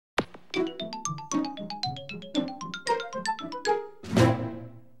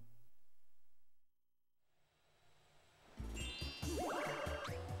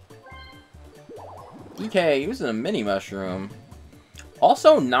Okay, using a mini mushroom.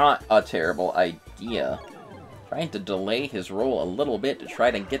 Also not a terrible idea. Trying to delay his roll a little bit to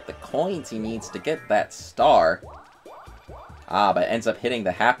try to get the coins he needs to get that star. Ah, but ends up hitting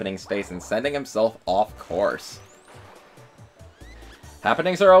the happening space and sending himself off course.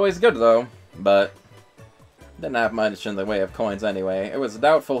 Happenings are always good though, but didn't have much in the way of coins anyway. It was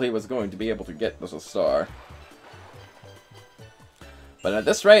doubtful he was going to be able to get this star. But at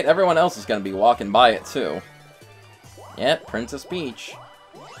this rate, everyone else is going to be walking by it too. Yep, Princess Peach.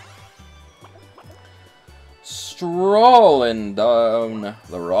 Strolling down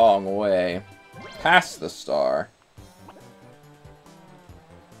the wrong way. Past the star.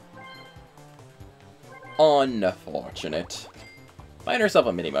 Unfortunate. Find herself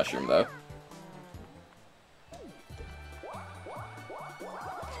a mini mushroom, though.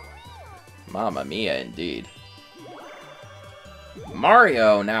 Mamma mia, indeed.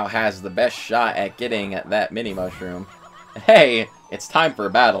 Mario now has the best shot at getting that mini mushroom. Hey, it's time for a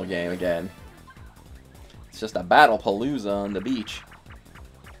battle game again. It's just a battle palooza on the beach.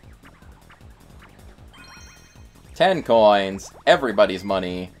 10 coins, everybody's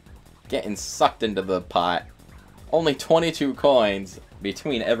money, getting sucked into the pot. Only 22 coins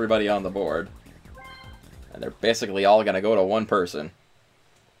between everybody on the board. And they're basically all gonna go to one person.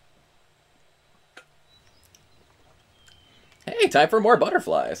 Hey, time for more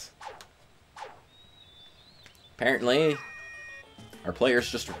butterflies. Apparently, our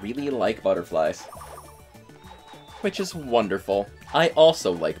players just really like butterflies. Which is wonderful. I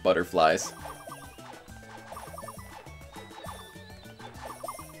also like butterflies.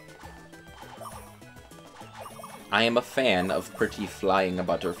 I am a fan of pretty flying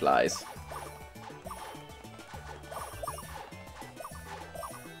butterflies.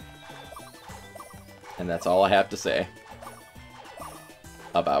 And that's all I have to say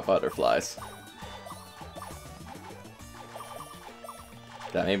about butterflies.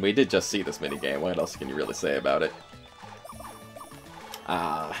 I mean, we did just see this minigame. What else can you really say about it?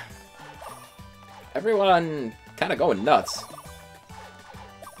 Everyone kind of going nuts.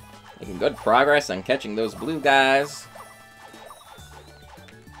 Making good progress on catching those blue guys.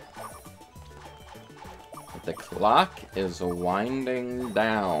 But the clock is winding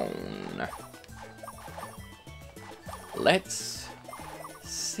down. Let's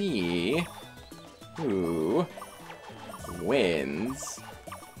see who wins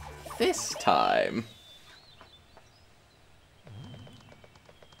this time.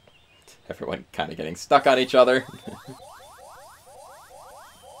 Everyone kind of getting stuck on each other.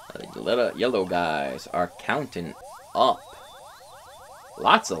 The little yellow guys are counting up.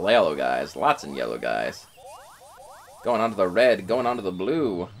 Lots of yellow guys, lots of yellow guys. Going on to the red, going on to the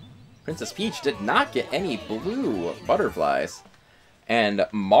blue. Princess Peach did not get any blue butterflies. And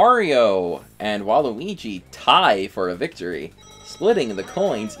Mario and Waluigi tie for a victory, splitting the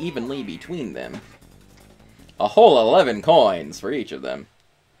coins evenly between them. A whole 11 coins for each of them.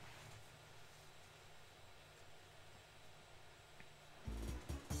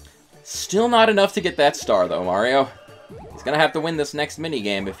 Still not enough to get that star, though, Mario. He's gonna have to win this next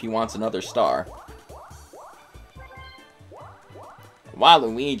minigame if he wants another star.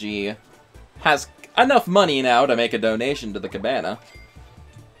 Waluigi has enough money now to make a donation to the cabana.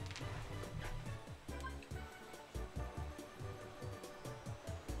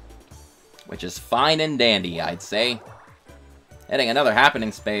 Which is fine and dandy, I'd say. Heading another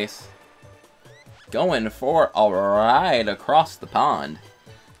happening space. Going for a ride across the pond.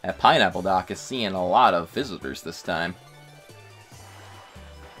 That Pineapple Dock is seeing a lot of visitors this time.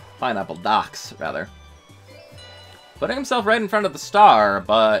 Pineapple Docks, rather. Putting himself right in front of the star,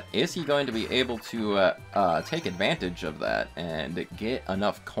 but is he going to be able to take advantage of that and get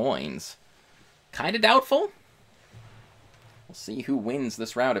enough coins? Kinda doubtful. We'll see who wins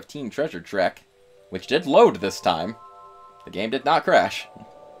this round of Team Treasure Trek, which did load this time. The game did not crash,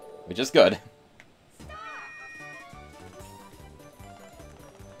 which is good.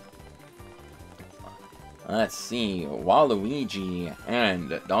 Let's see, Waluigi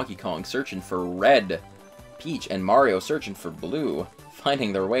and Donkey Kong searching for red, Peach and Mario searching for blue,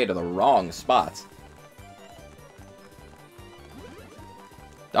 finding their way to the wrong spots.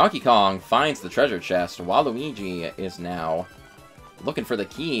 Donkey Kong finds the treasure chest. Waluigi is now looking for the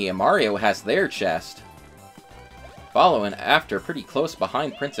key. Mario has their chest. Following after pretty close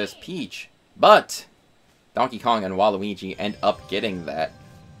behind Princess Peach. But Donkey Kong and Waluigi end up getting that.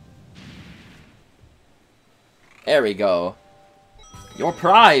 There we go. Your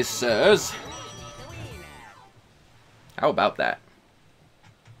prize, sirs. How about that?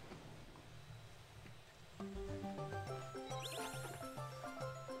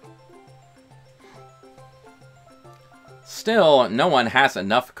 still, no one has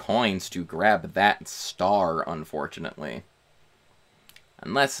enough coins to grab that star, unfortunately.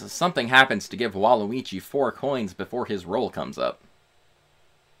 Unless something happens to give Waluigi 4 coins before his roll comes up.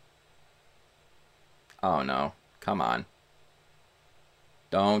 Oh no. Come on.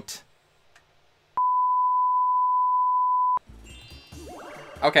 Don't.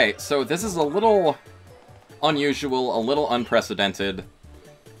 Okay, so this is a little unusual, a little unprecedented.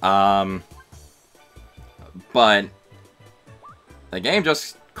 But the game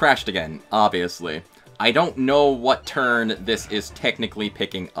just crashed again, obviously. I don't know what turn this is technically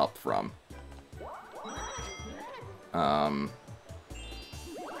picking up from.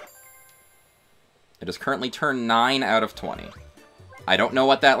 It is currently turn 9 out of 20. I don't know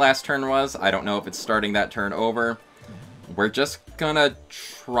what that last turn was. I don't know if it's starting that turn over. We're just gonna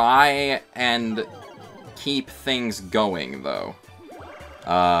try and keep things going, though.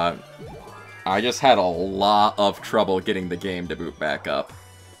 I just had a lot of trouble getting the game to boot back up.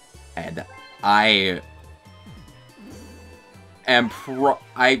 And I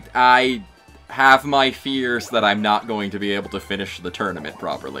have my fears that I'm not going to be able to finish the tournament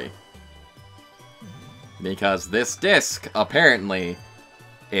properly. Because this disc, apparently,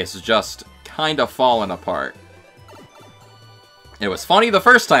 is just kind of falling apart. It was funny the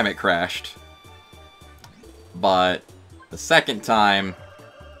first time it crashed, but the second time,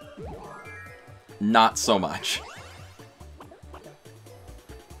 not so much.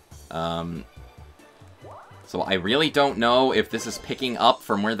 So I really don't know if this is picking up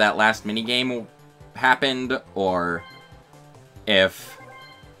from where that last minigame happened, or if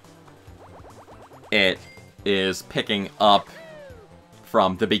it is picking up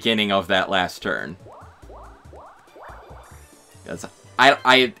from the beginning of that last turn. Because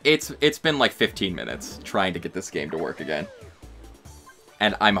it's been like 15 minutes trying to get this game to work again.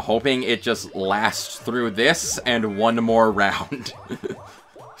 And I'm hoping it just lasts through this and one more round.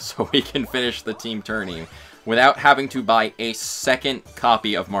 So we can finish the Team Tourney without having to buy a second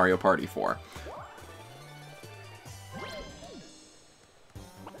copy of Mario Party 4.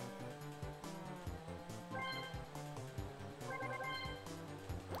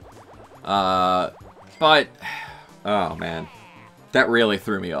 But, oh man, that really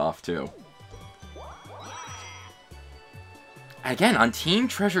threw me off too. Again, on Team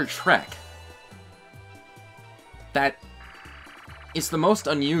Treasure Trek, that is the most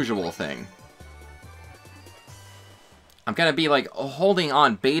unusual thing. I'm gonna be, like, holding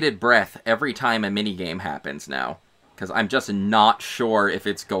on bated breath every time a minigame happens now. Because I'm just not sure if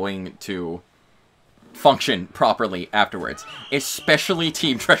it's going to function properly afterwards. Especially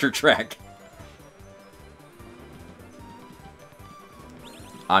Team Treasure Trek.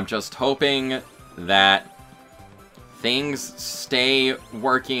 I'm just hoping that things stay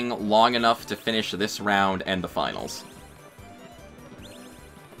working long enough to finish this round and the finals.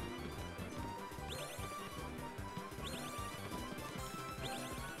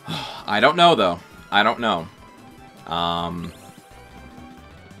 I don't know, though. I don't know.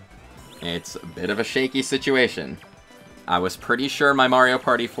 It's a bit of a shaky situation. I was pretty sure my Mario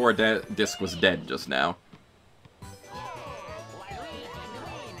Party 4 disc was dead just now.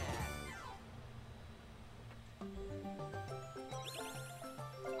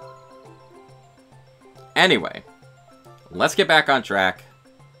 Anyway, let's get back on track.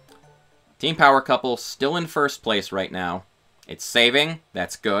 Team Power Couple still in first place right now. It's saving.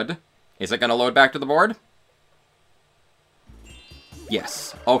 That's good. Is it going to load back to the board?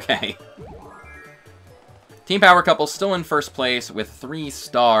 Yes. Okay. Team Power Couple still in first place with 3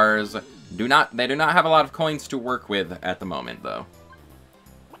 stars. They do not have a lot of coins to work with at the moment, though.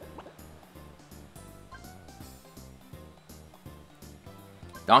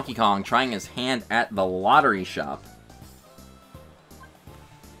 Donkey Kong trying his hand at the lottery shop.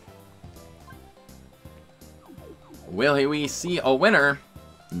 Will we see a winner?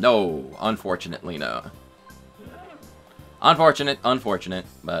 No, unfortunately no. Unfortunate,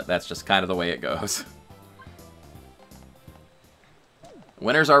 but that's just kind of the way it goes.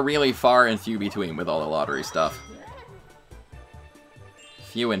 Winners are really far and few between with all the lottery stuff.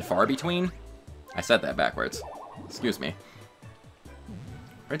 Few and far between? I said that backwards. Excuse me.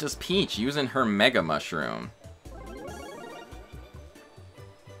 Princess Peach using her Mega Mushroom.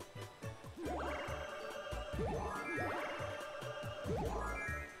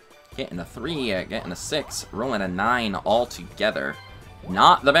 Getting a 3, getting a 6, rolling a 9 all together.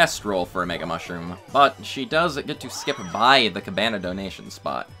 Not the best roll for a Mega Mushroom, but she does get to skip by the Cabana donation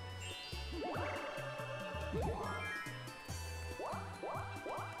spot.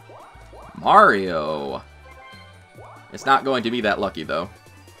 Mario! It's not going to be that lucky, though.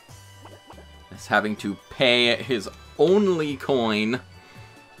 It's having to pay his only coin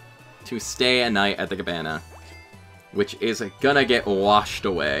to stay a night at the cabana, which is gonna get washed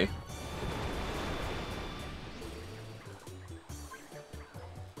away.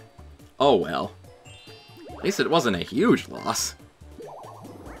 Oh well. At least it wasn't a huge loss.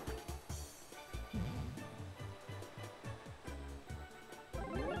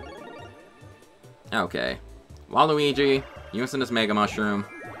 Okay. Waluigi, using his Mega Mushroom.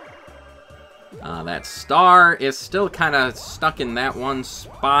 That star is still kind of stuck in that one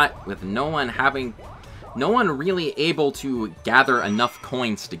spot with no one really able to gather enough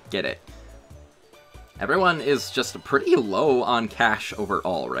coins to get it. Everyone is just pretty low on cash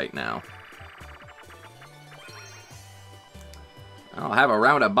overall right now. I'll have a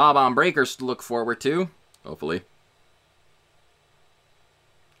round of Bob-omb Breakers to look forward to, hopefully.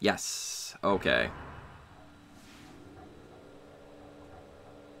 Yes, okay.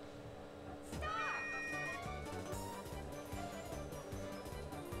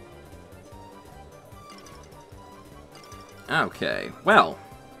 Okay, well.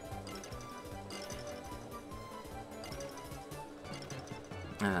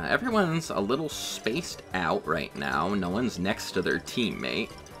 Everyone's a little spaced out right now. No one's next to their teammate.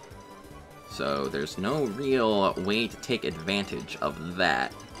 So there's no real way to take advantage of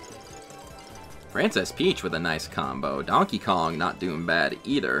that. Princess Peach with a nice combo. Donkey Kong not doing bad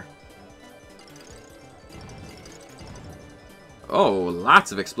either. Oh,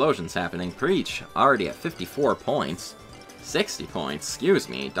 lots of explosions happening. Peach already at 54 points. 60 points, excuse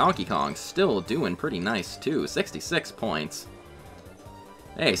me. Donkey Kong still doing pretty nice too. 66 points.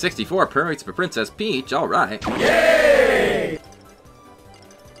 Hey, 64 points for Princess Peach, alright. Yay!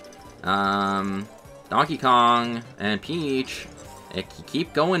 Donkey Kong and Peach, they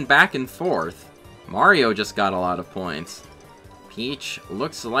keep going back and forth. Mario just got a lot of points. Peach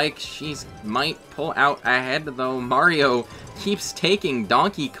looks like she might pull out ahead, though Mario keeps taking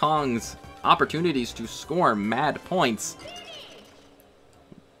Donkey Kong's opportunities to score mad points.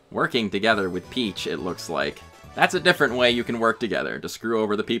 Working together with Peach, it looks like. That's a different way you can work together, to screw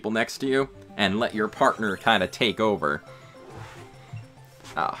over the people next to you and let your partner kind of take over.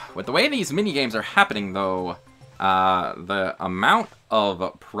 With the way these minigames are happening, though, the amount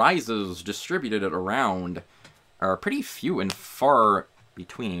of prizes distributed around are pretty few and far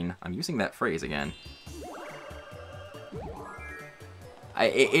between. I'm using that phrase again.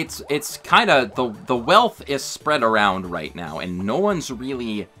 It's kind of, the wealth is spread around right now, and no one's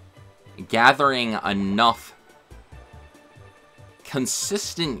really gathering enough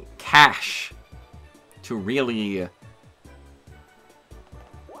consistent cash to really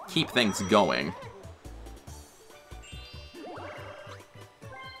keep things going.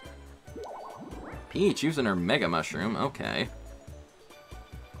 Peach using her Mega Mushroom, okay.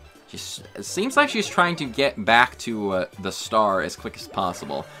 It seems like she's trying to get back to the star as quick as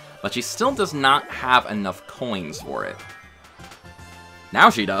possible, but she still does not have enough coins for it. Now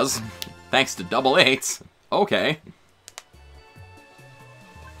she does, thanks to double eights. Okay.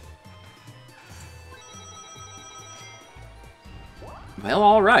 Well,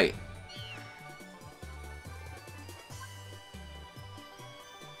 alright.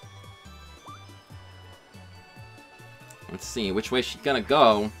 Let's see, which way she's gonna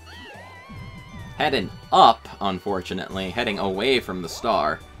go. Heading up, unfortunately. Heading away from the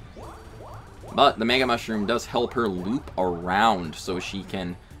star. But the Mega Mushroom does help her loop around, so she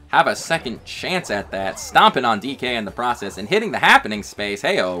can have a second chance at that. Stomping on DK in the process and hitting the happening space.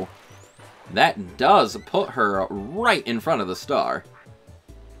 Hey-oh. That does put her right in front of the star.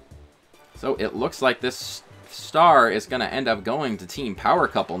 So it looks like this star is going to end up going to Team Power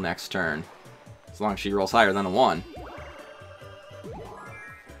Couple next turn. As long as she rolls higher than a 1.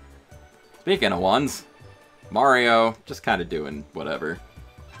 Speaking of 1s, Mario just kind of doing whatever.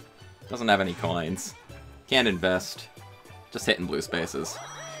 Doesn't have any coins. Can't invest. Just hitting blue spaces.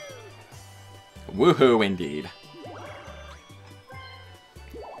 Woohoo indeed.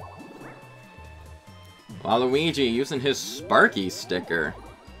 Waluigi using his Sparky sticker.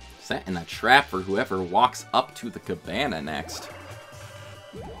 Setting a trap for whoever walks up to the cabana next.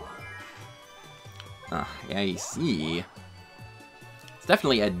 Yeah, you see. It's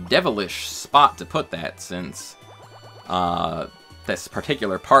definitely a devilish spot to put that, since this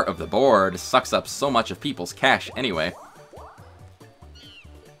particular part of the board sucks up so much of people's cash anyway.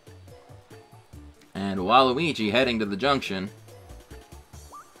 And Waluigi heading to the junction.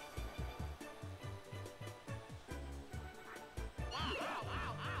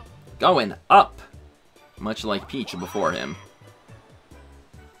 Going up, much like Peach before him.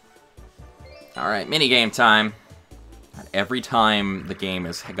 Alright, minigame time. Every time the game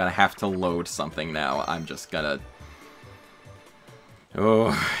is gonna have to load something now, I'm just gonna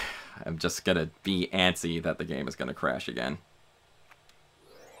Oh, I'm just gonna be antsy that the game is gonna crash again.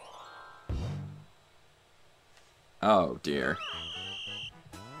 Oh, dear.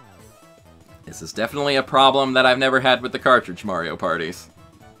 This is definitely a problem that I've never had with the cartridge Mario parties.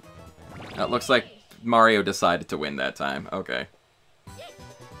 It looks like Mario decided to win that time. Okay.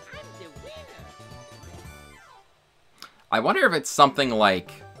 I wonder if it's something like...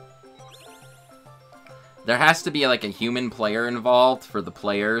 There has to be, like, a human player involved for the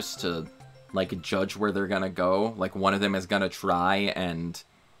players to, like, judge where they're gonna go. Like, one of them is gonna try and,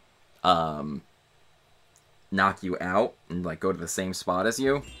 knock you out and, like, go to the same spot as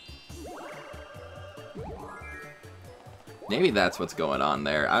you. Maybe that's what's going on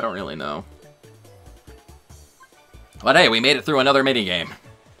there. I don't really know. But hey, we made it through another minigame.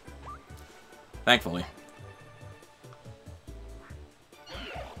 Thankfully.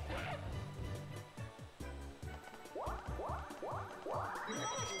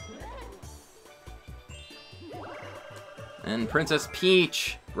 And Princess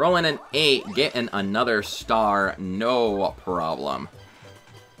Peach, rolling an 8, getting another star, no problem.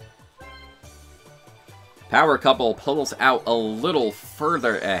 Power Couple pulls out a little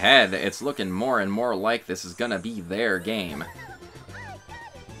further ahead. It's looking more and more like this is gonna be their game.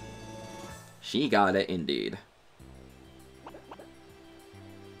 She got it indeed.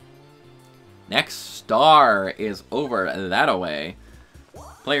 Next star is over that-a-way.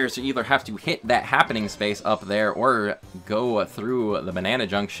 Players either have to hit that happening space up there or go through the banana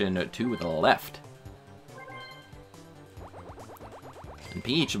junction to the left. And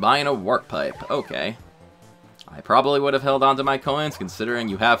Peach buying a warp pipe. Okay. I probably would have held on to my coins considering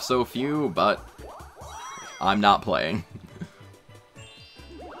you have so few, but I'm not playing.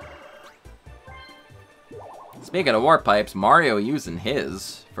 Speaking of warp pipes, Mario using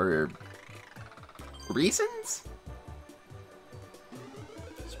his for reasons?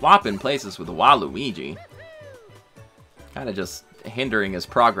 Swapping places with Waluigi. Kind of just hindering his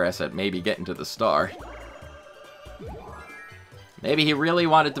progress at maybe getting to the star. Maybe he really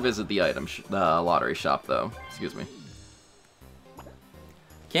wanted to visit the lottery shop, though. Excuse me.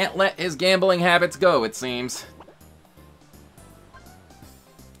 Can't let his gambling habits go, it seems.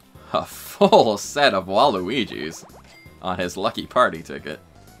 A full set of Waluigis on his lucky party ticket.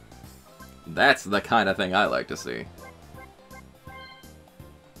 That's the kind of thing I like to see.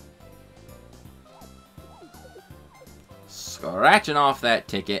 Scratching off that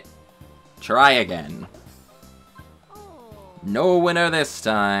ticket. Try again. No winner this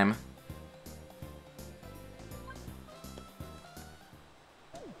time.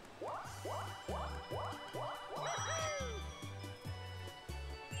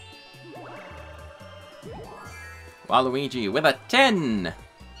 Waluigi with a 10!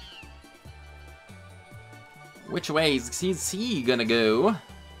 Which ways is he gonna go?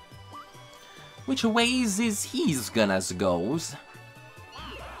 Which ways is he's gonna goes?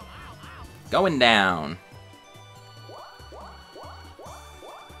 Going down.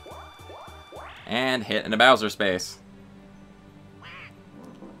 And hit in a Bowser space.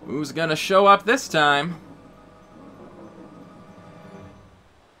 Who's gonna show up this time?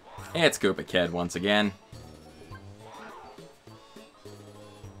 It's Koopa Kid once again.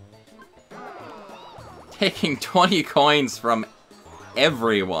 Taking 20 coins from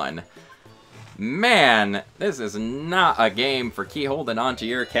everyone. Man, this is not a game for holding onto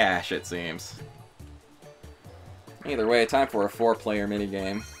your cash, it seems. Either way, time for a 4-player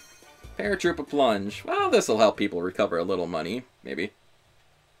minigame. Paratroopa Plunge. Well, this'll help people recover a little money, maybe.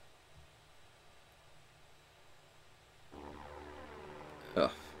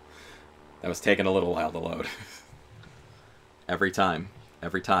 Ugh. That was taking a little while to load. Every time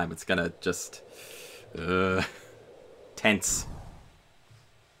it's gonna just... tense.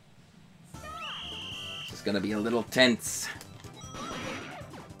 It's just gonna be a little tense.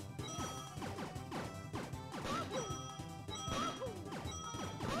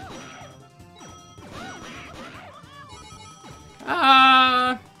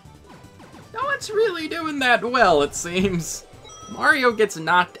 No one's really doing that well, it seems. Mario gets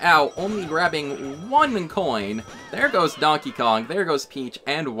knocked out, only grabbing 1 coin. There goes Donkey Kong, there goes Peach,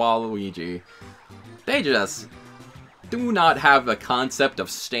 and Waluigi. They just do not have the concept of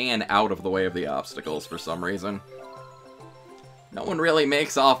staying out of the way of the obstacles for some reason. No one really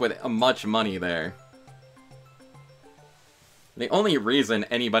makes off with much money there. The only reason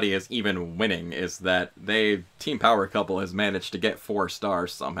anybody is even winning is that Team Power Couple has managed to get 4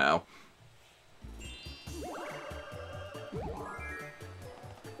 stars somehow.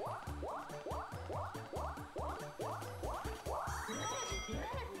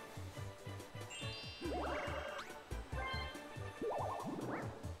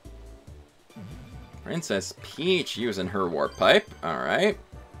 Princess Peach using her warp pipe. Alright.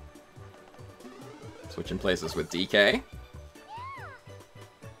 Switching places with DK.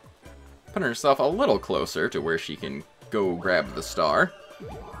 Putting herself a little closer to where she can go grab the star.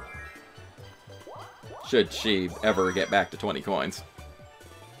 Should she ever get back to 20 coins.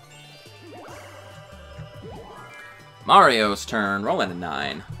 Mario's turn, rolling a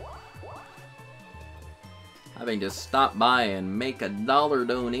 9. Having to stop by and make a $1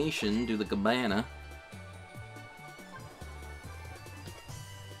 donation to the cabana.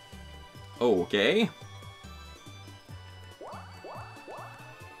 Okay.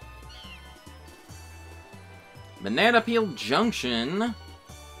 Banana Peel Junction.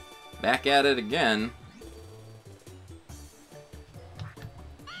 Back at it again.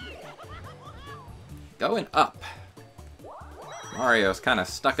 Going up. Mario's kind of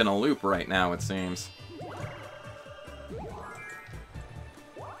stuck in a loop right now, it seems.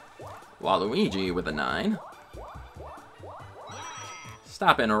 Waluigi with a 9.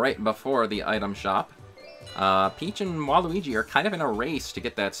 Stopping right before the item shop. Peach and Waluigi are kind of in a race to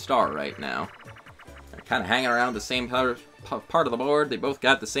get that star right now. They're kind of hanging around the same part of the board. They both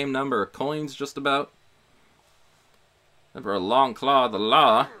got the same number of coins, just about. Remember Long Claw the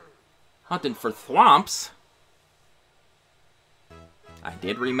Law. Hunting for thwomps. I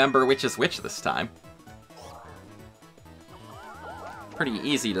did remember which is which this time. Pretty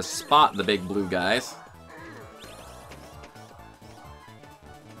easy to spot the big blue guys.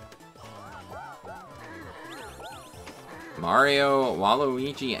 Mario,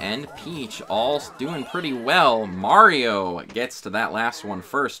 Waluigi, and Peach all doing pretty well. Mario gets to that last one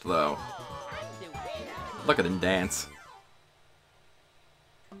first, though. Look at him dance.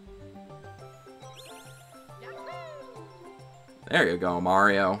 There you go,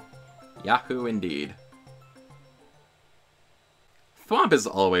 Mario. Yahoo indeed. Thwomp is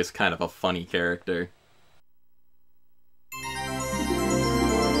always kind of a funny character.